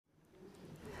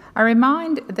I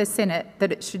remind the Senate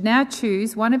that it should now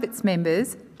choose one of its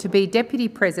members to be Deputy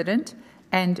President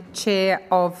and Chair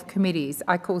of Committees.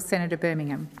 I call Senator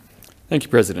Birmingham. Thank you,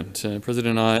 President.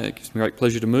 President, it gives me great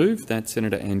pleasure to move that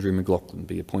Senator Andrew McLachlan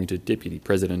be appointed Deputy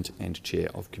President and Chair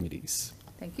of Committees.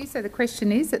 Thank you. So the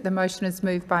question is that the motion is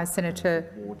moved by Senator...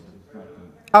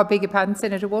 Oh, beg your pardon,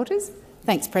 Senator Waters.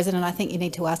 Thanks, President. I think you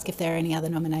need to ask if there are any other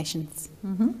nominations.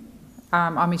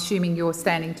 I'm assuming you're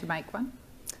standing to make one.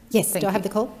 Yes. Do I have the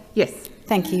call? Yes.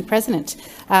 Thank you, President.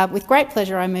 With great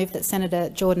pleasure, I move that Senator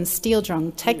Jordon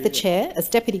Steele-John take the chair as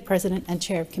Deputy President and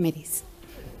Chair of Committees.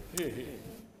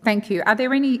 Thank you. Are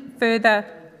there any further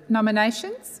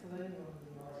nominations?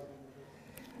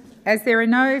 As there are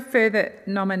no further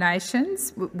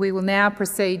nominations, we will now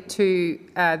proceed to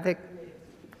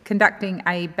conducting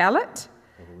a ballot.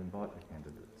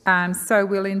 So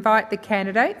we'll invite the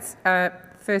candidates.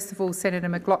 First of all, Senator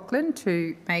McLachlan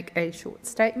to make a short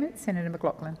statement. Senator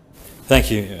McLachlan. Thank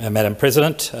you, Madam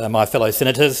President. My fellow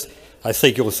senators, I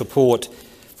seek your support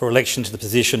for election to the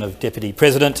position of Deputy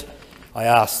President. I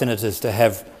ask senators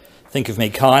to think of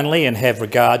me kindly and have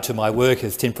regard to my work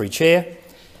as temporary chair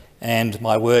and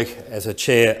my work as a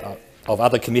chair of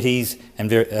other committees and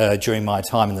during my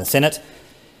time in the Senate.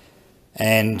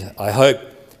 And I hope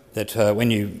that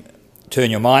when you turn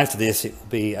your minds to this, it will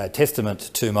be a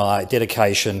testament to my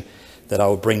dedication that I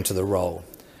will bring to the role.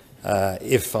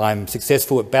 If I'm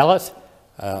successful at ballot,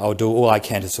 I'll do all I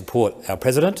can to support our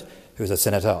President, who is a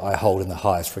senator I hold in the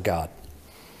highest regard.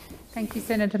 Thank you,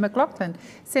 Senator McLachlan.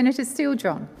 Senator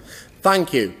Steele-John.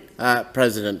 Thank you,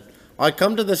 President. I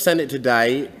come to the Senate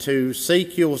today to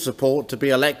seek your support to be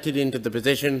elected into the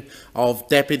position of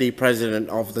Deputy President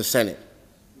of the Senate.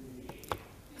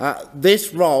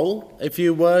 This role, if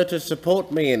you were to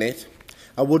support me in it,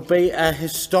 would be a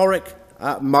historic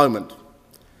moment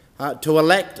to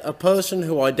elect a person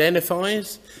who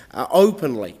identifies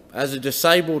openly as a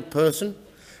disabled person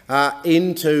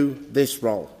into this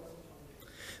role.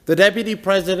 The Deputy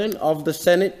President of the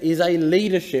Senate is a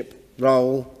leadership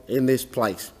role in this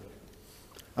place.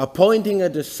 Appointing a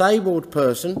disabled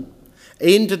person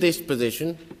into this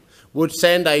position would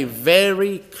send a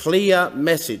very clear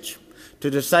message to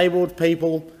disabled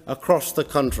people across the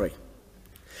country.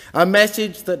 A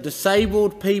message that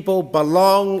disabled people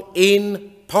belong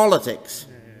in politics.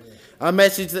 A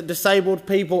message that disabled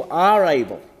people are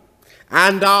able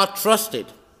and are trusted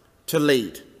to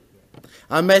lead.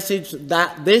 A message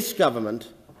that this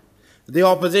government, the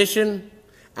opposition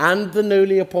and the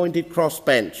newly appointed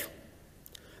crossbench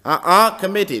are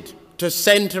committed to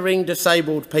centring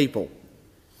disabled people,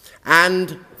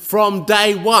 and from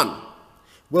day one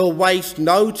will waste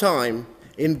no time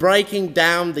in breaking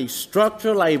down the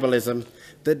structural ableism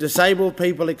that disabled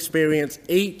people experience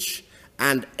each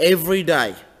and every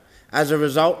day as a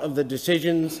result of the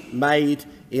decisions made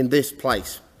in this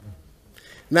place.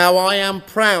 Now, I am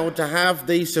proud to have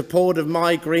the support of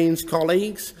my Greens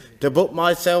colleagues to put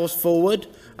myself forward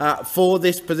for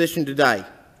this position today.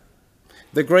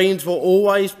 The Greens will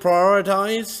always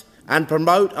prioritise and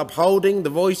promote upholding the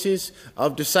voices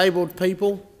of disabled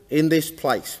people in this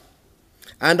place.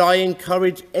 And I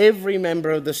encourage every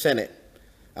member of the Senate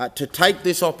to take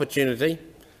this opportunity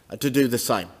to do the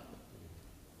same.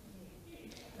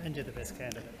 And you're the best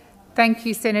candidate. Thank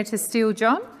you, Senator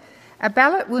Steele-John. A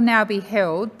ballot will now be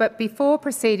held, but before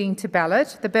proceeding to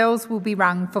ballot, the bells will be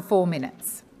rung for 4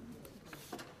 minutes.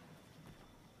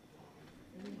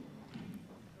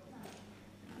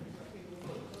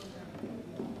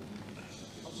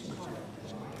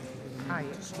 Are you?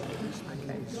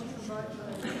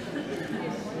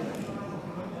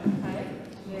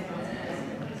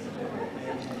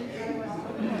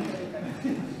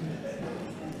 Okay.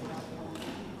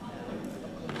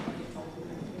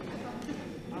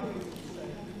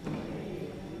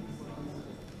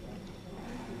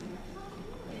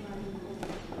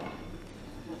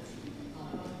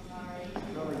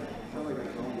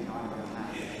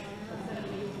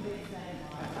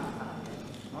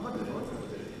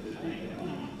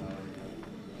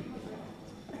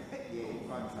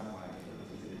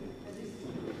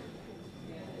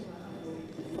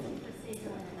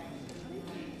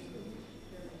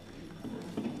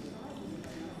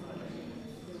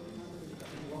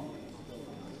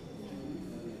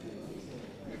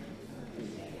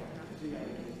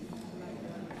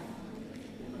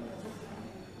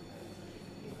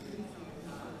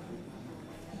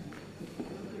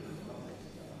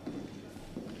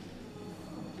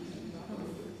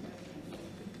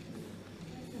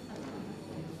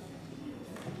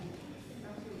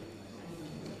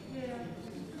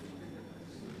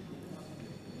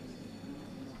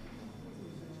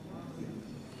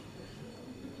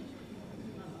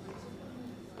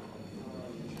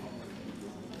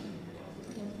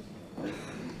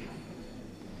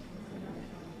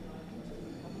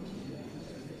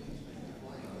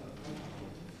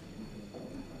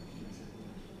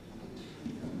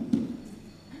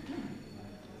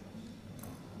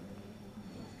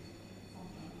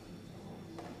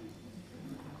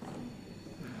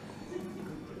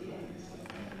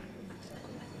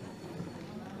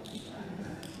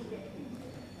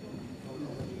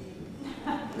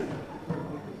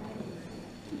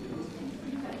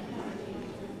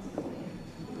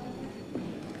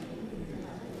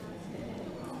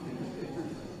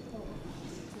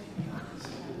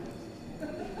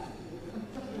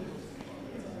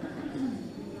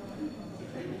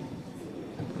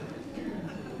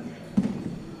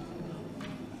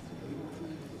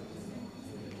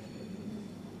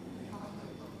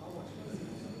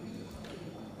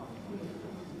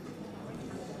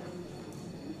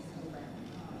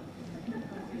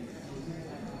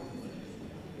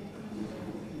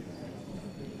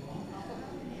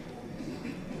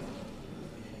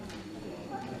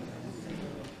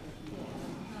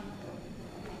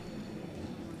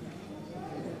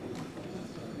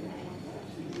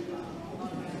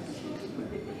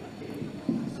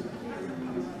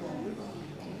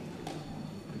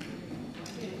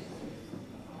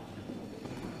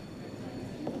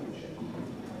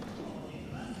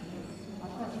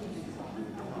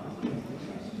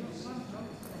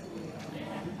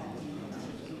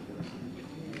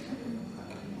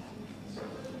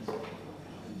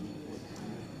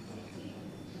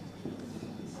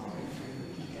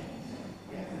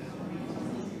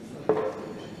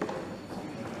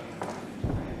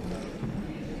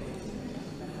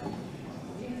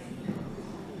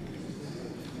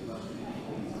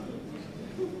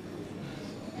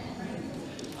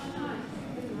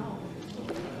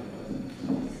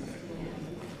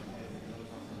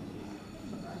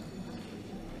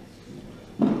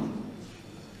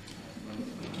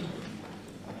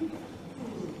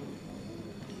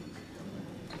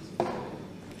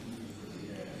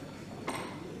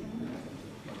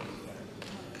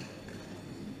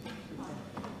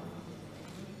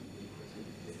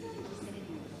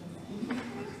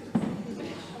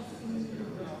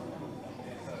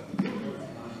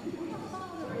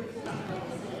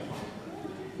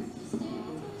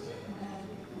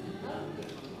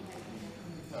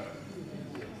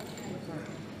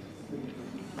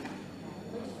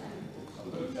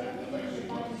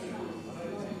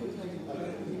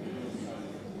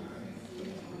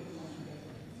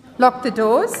 Lock the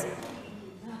doors.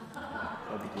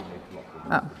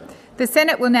 Oh. The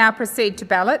Senate will now proceed to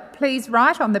ballot. Please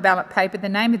write on the ballot paper the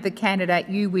name of the candidate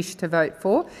you wish to vote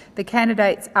for. The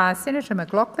candidates are Senator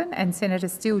McLachlan and Senator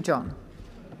Steele-John.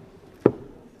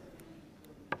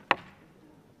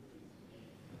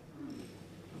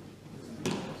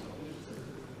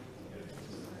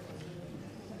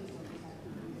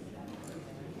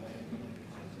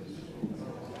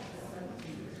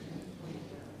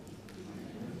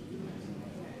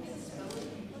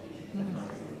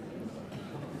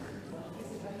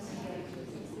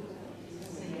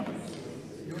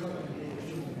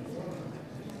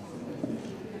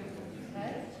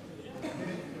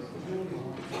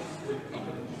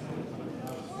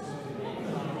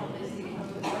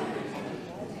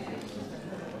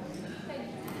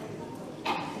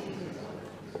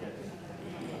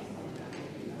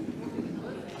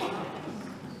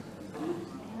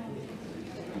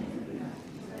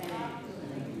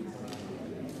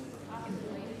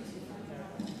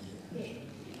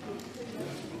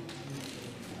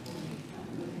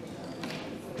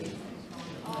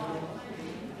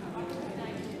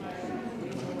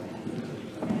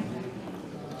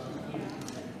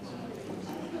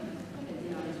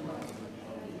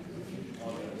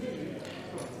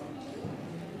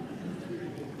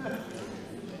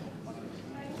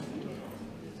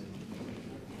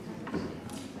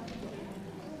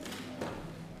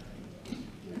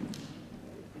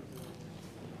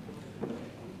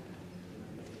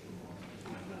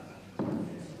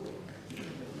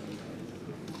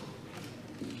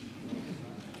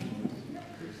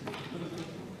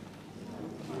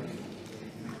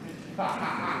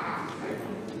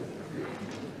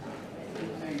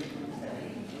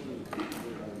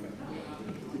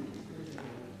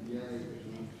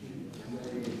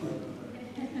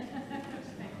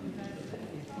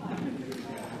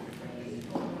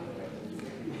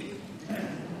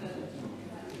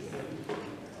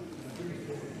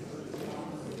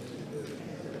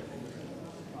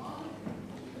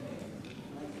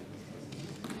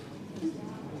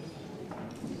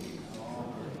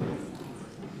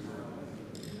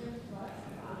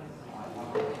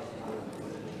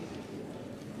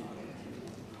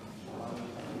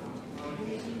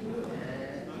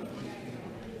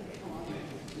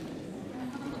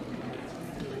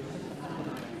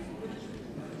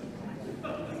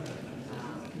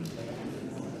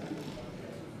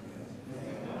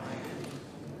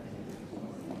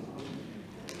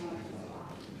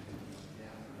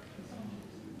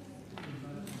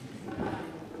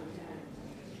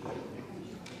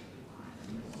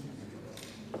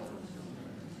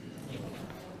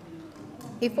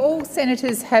 If all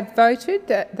senators have voted,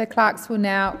 the clerks will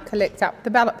now collect up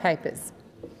the ballot papers.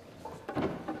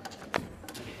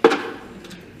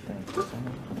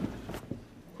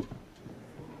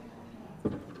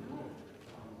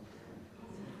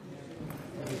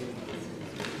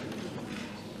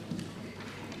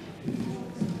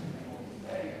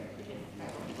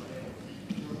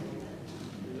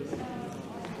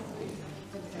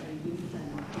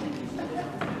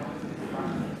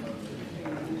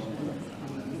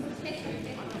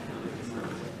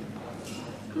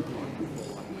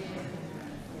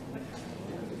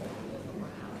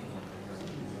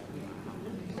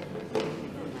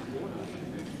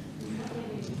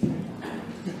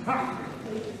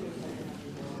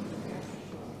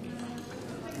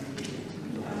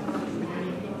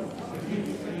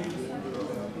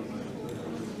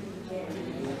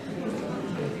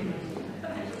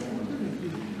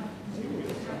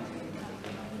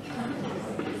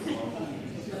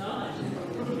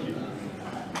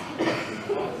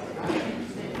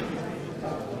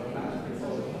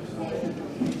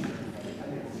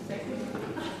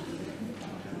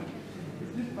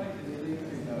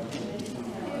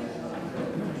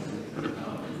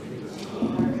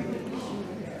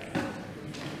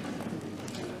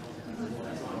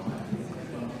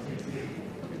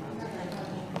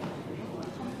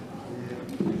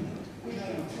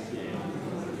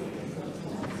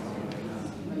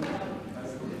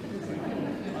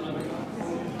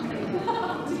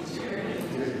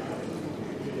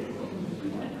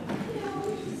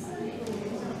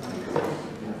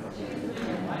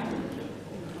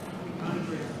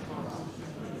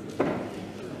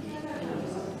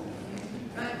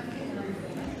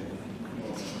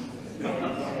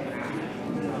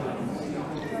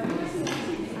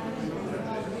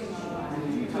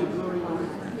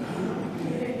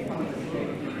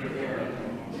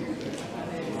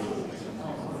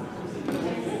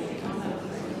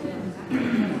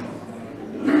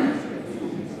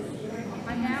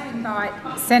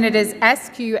 Senators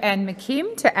Askew and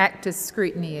McKim to act as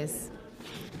scrutineers.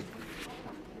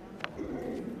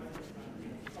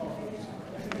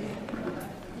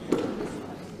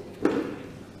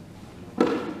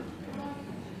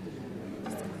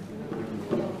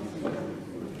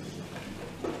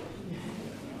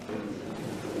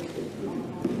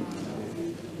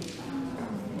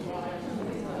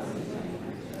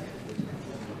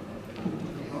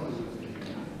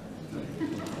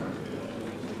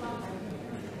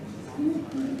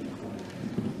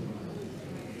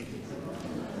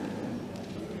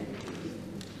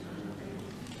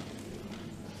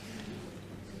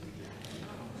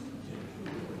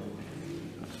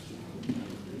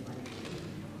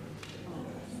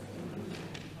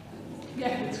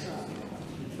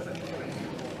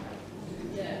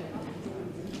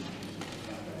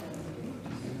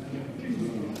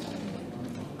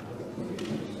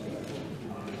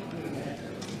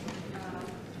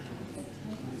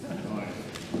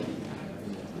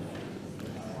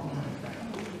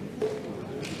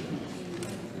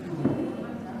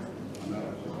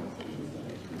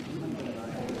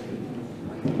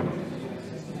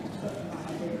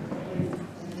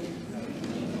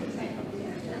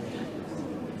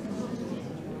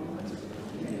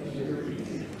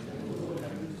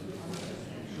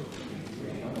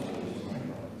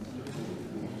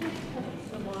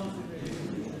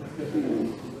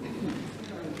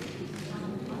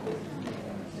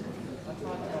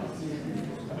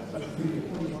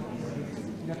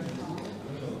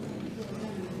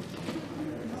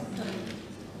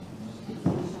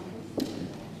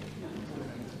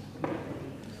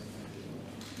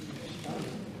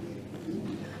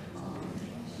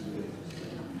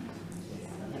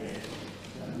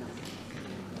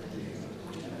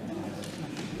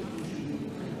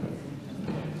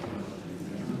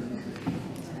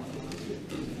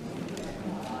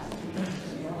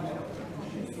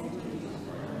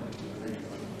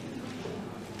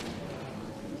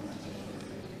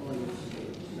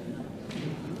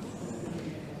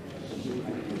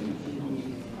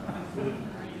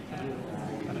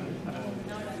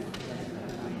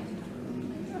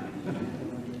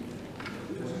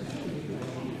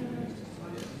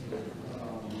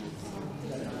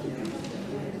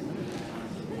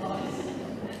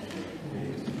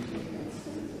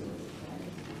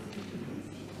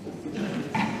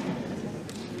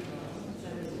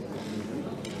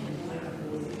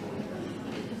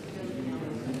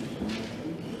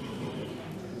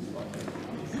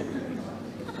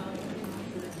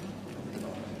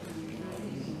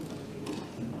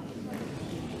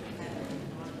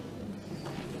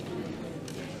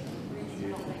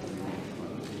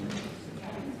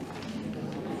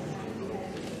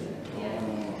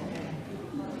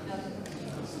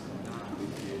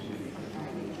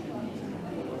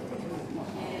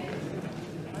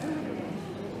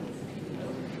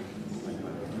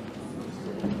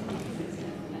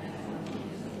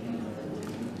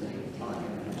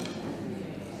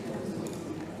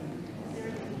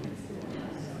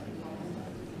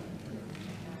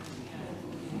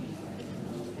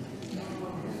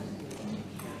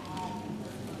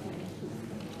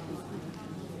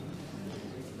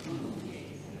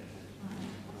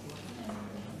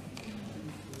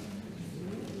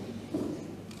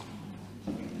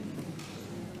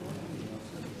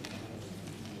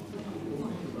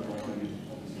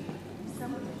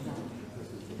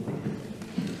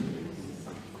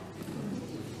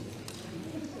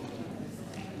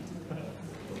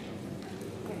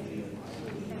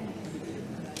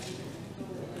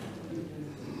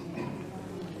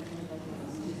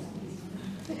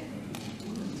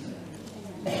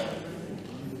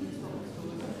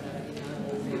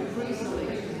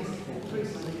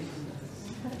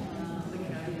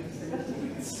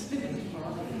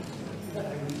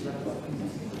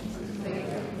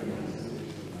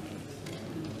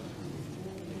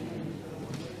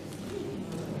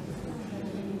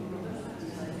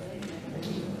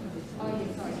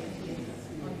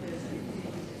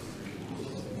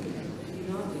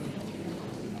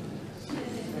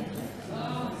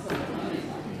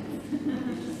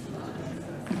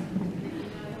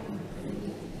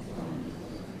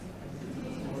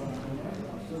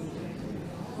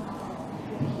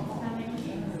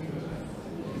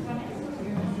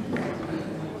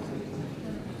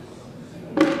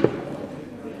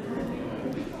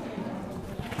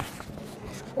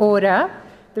 Order.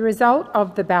 The result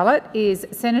of the ballot is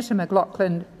Senator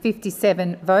McLachlan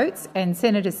 57 votes and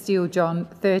Senator Steele-John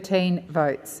 13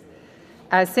 votes.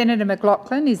 Senator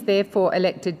McLachlan is therefore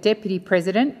elected Deputy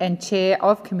President and Chair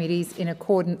of Committees in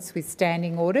accordance with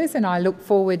standing orders, and I look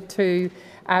forward to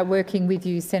working with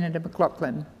you, Senator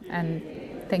McLachlan. And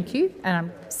thank you.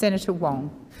 Senator Wong.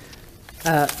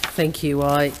 Thank you.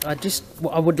 I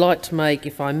would like to make,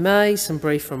 if I may, some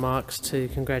brief remarks to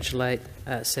congratulate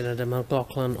Senator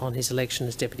McLachlan on his election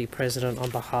as Deputy President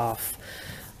on behalf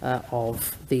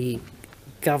of the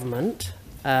government.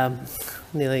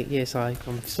 Yes,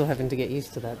 I'm still having to get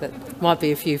used to that. That might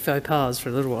be a few faux pas for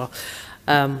a little while.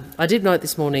 I did note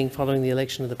this morning, following the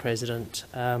election of the President,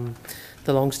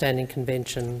 the long-standing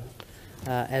convention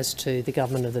as to the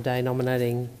government of the day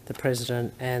nominating the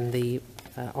President and the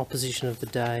opposition of the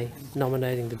day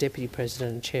nominating the Deputy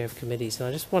President and Chair of Committees. And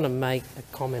I just want to make a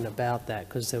comment about that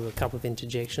because there were a couple of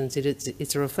interjections.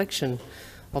 It's a reflection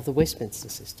of the Westminster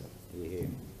system. Yeah.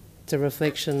 It's a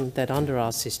reflection that under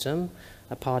our system,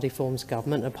 a party forms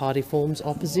government, a party forms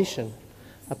opposition.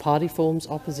 A party forms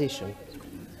opposition.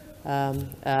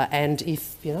 And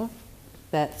if,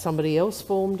 that somebody else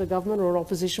formed a government or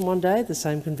opposition one day, the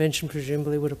same convention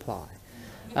presumably would apply.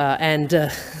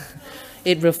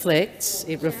 It reflects.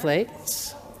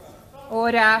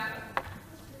 Order.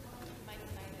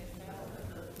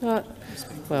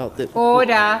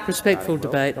 Order. Respectful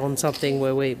debate on something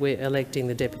where we're electing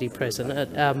the Deputy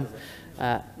President.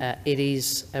 It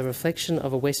is a reflection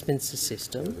of a Westminster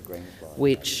system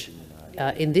which,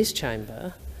 in this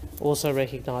chamber, also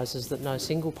recognises that no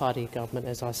single party government,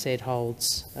 as I said,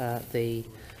 holds the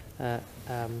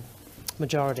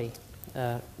majority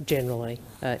generally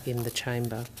in the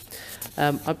chamber.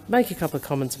 I'll make a couple of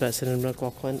comments about Senator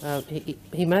McLachlan.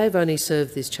 He may have only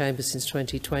served this chamber since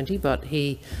 2020, but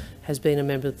he has been a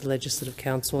member of the Legislative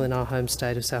Council in our home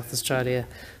state of South Australia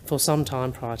for some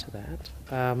time prior to that.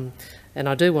 And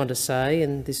I do want to say,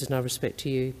 and this is no respect to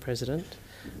you, President,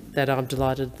 that I'm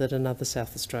delighted that another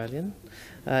South Australian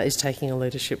is taking a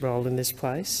leadership role in this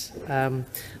place.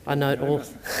 I note all...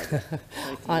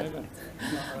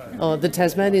 the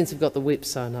Tasmanians have got the whip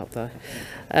sewn up, though.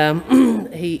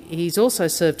 He's also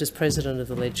served as President of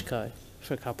the LegCo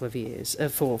for a couple of years,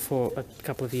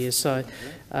 So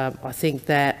I think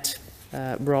that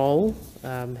role,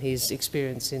 his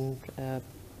experience in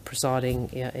presiding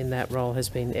in that role has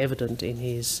been evident in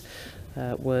his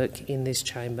work in this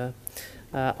chamber.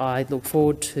 I look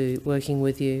forward to working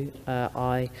with you.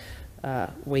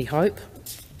 We hope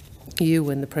you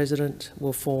and the President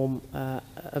will form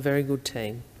a very good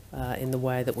team in the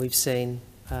way that we've seen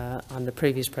under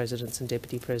previous presidents and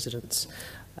deputy presidents,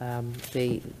 a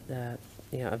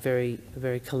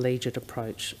very collegiate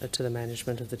approach to the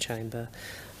management of the chamber.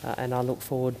 And I look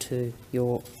forward to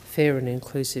your fair and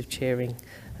inclusive chairing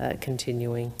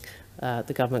continuing.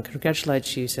 The government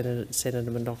congratulates you, Senator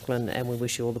McLachlan, and we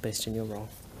wish you all the best in your role.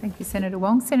 Thank you, Senator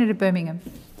Wong. Senator Birmingham.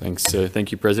 Thanks.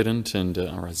 Thank you, President. And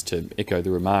I rise to echo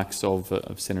the remarks of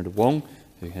Senator Wong,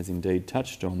 who has indeed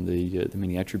touched on the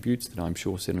many attributes that I'm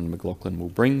sure Senator McLachlan will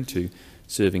bring to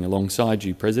serving alongside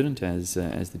you, President, as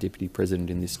the Deputy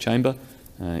President in this chamber.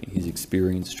 His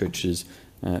experience stretches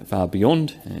far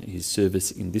beyond his service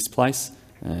in this place,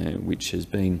 which has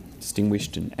been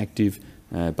distinguished and active.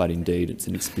 But indeed it's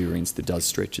an experience that does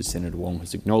stretch, as Senator Wong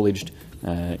has acknowledged,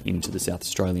 into the South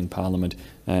Australian Parliament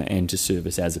and to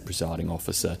service as a presiding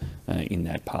officer in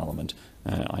that Parliament.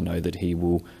 I know that he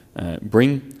will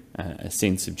bring a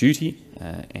sense of duty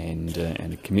and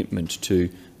a commitment to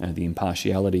the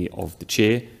impartiality of the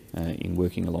Chair in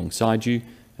working alongside you,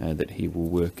 that he will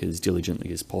work as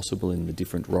diligently as possible in the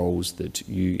different roles that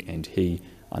you and he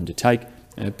undertake,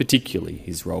 particularly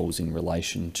his roles in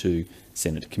relation to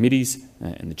Senate committees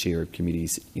and the chair of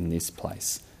committees in this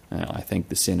place. I thank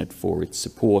the Senate for its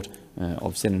support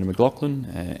of Senator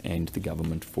McLachlan and the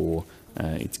government for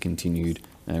its continued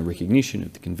recognition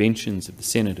of the conventions of the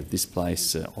Senate of this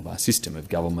place, of our system of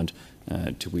government,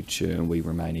 to which we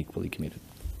remain equally committed.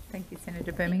 Thank you,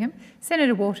 Senator Birmingham.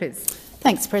 Senator Waters.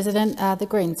 Thanks, President. The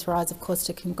Greens rise, of course,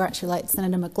 to congratulate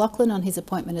Senator McLachlan on his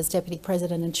appointment as Deputy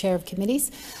President and Chair of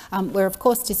Committees. We're, of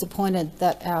course, disappointed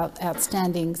that our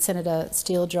outstanding Senator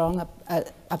Steele-John,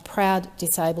 a proud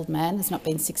disabled man, has not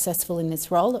been successful in this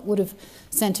role. It would have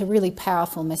sent a really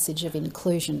powerful message of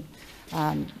inclusion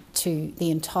to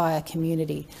the entire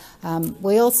community.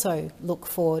 We also look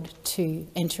forward to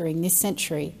entering this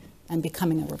century and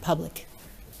becoming a republic.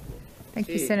 Thank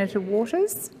you, Senator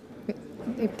Waters.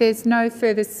 If there's no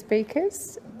further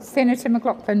speakers, Senator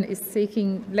McLachlan is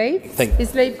seeking leave.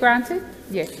 Is leave granted?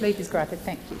 Yes, leave is granted.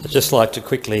 Thank you. I'd just like to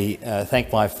quickly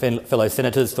thank my fellow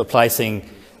senators for placing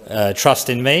trust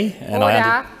in me, and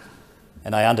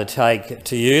I undertake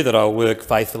to you that I will work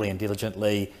faithfully and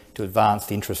diligently to advance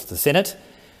the interests of the Senate.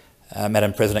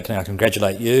 Madam President, can I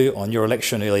congratulate you on your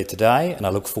election earlier today, and I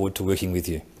look forward to working with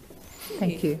you.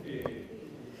 Thank you.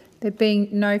 There being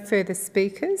no further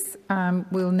speakers,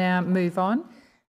 we'll now move on.